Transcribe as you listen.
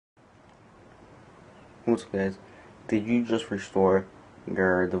What's up, guys? Did you just restore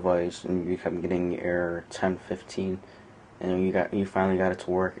your device and you kept getting error 1015 and you finally got it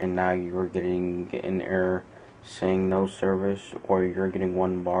to work, and now you're getting an error saying no service, or you're getting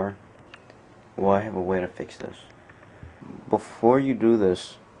 1 bar? Well, I have a way to fix this. Before you do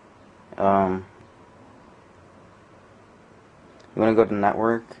this, you want to go to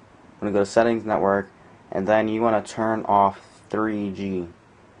network, you want to go to settings, network, and then you want to turn off 3G.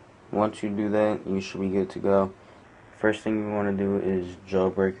 Once you do that, you should be good to go. First thing you want to do is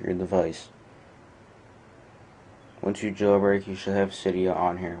jailbreak your device. Once you jailbreak, you should have Cydia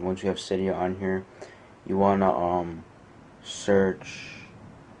on here. Once you have Cydia on here, you want to search,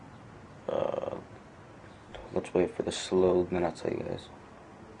 let's wait for the slow, then I'll tell you guys.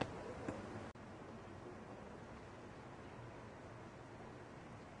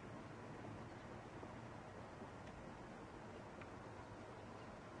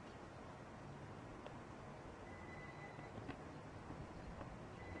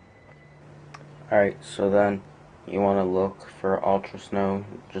 Alright, so then you want to look for Ultra Snow.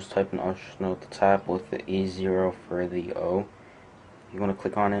 Just type in Ultra Snow at the top with the E0 for the O. You want to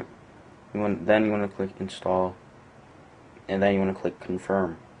click on it. Then you want to click install, and then you want to click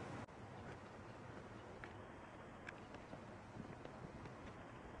confirm.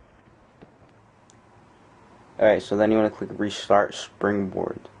 Alright, so then you want to click restart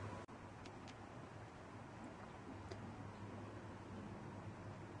Springboard.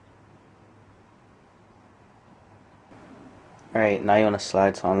 Alright, now you want to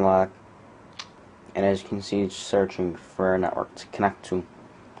slide to unlock, and as you can see, it's searching for a network to connect to.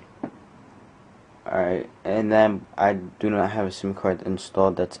 Alright, and then I do not have a SIM card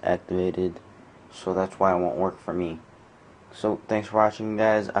installed that's activated, so that's why it won't work for me. So thanks for watching,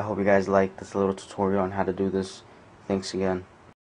 guys. I hope you guys liked this little tutorial on how to do this. Thanks again.